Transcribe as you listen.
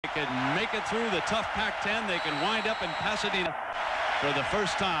can make it through the tough Pac-10. They can wind up in Pasadena for the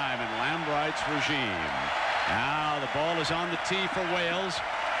first time in Lambright's regime. Now the ball is on the tee for Wales.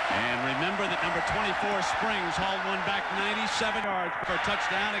 And remember that number 24 Springs hauled one back 97 yards for a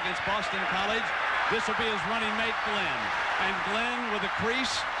touchdown against Boston College. This will be his running mate, Glenn. And Glenn with a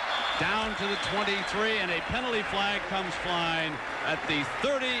crease down to the 23, and a penalty flag comes flying at the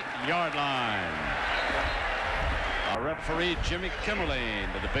 30-yard line. Our referee, Jimmy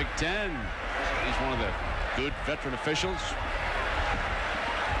Kimmerling, to the Big Ten. He's one of the good veteran officials.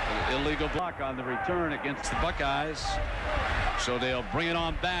 An illegal block on the return against the Buckeyes. So they'll bring it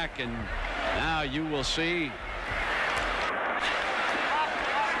on back, and now you will see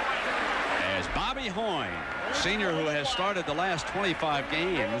as Bobby Hoyne, senior who has started the last 25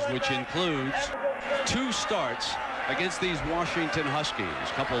 games, which includes 2 starts against these Washington Huskies.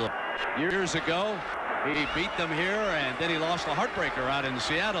 A couple of years ago, he beat them here, and then he lost a heartbreaker out in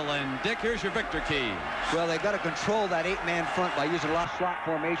Seattle. And Dick, here's your Victor Key. Well, they've got to control that 8-man front by using a lot of slot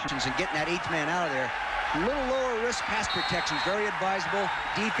formations and getting that 8th man out of there. A little lower risk pass protection, very advisable.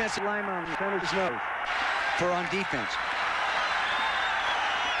 Defensive lineman on the center's nose for on defense.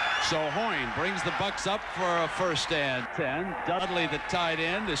 So Hoyne brings the Bucks up for a first and 10. Dudley, the tight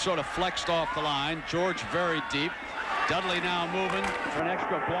end, is sort of flexed off the line. George very deep. Dudley now moving for an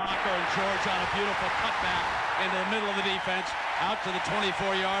extra blocker, and George on a beautiful cutback into the middle of the defense out to the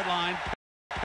 24-yard line.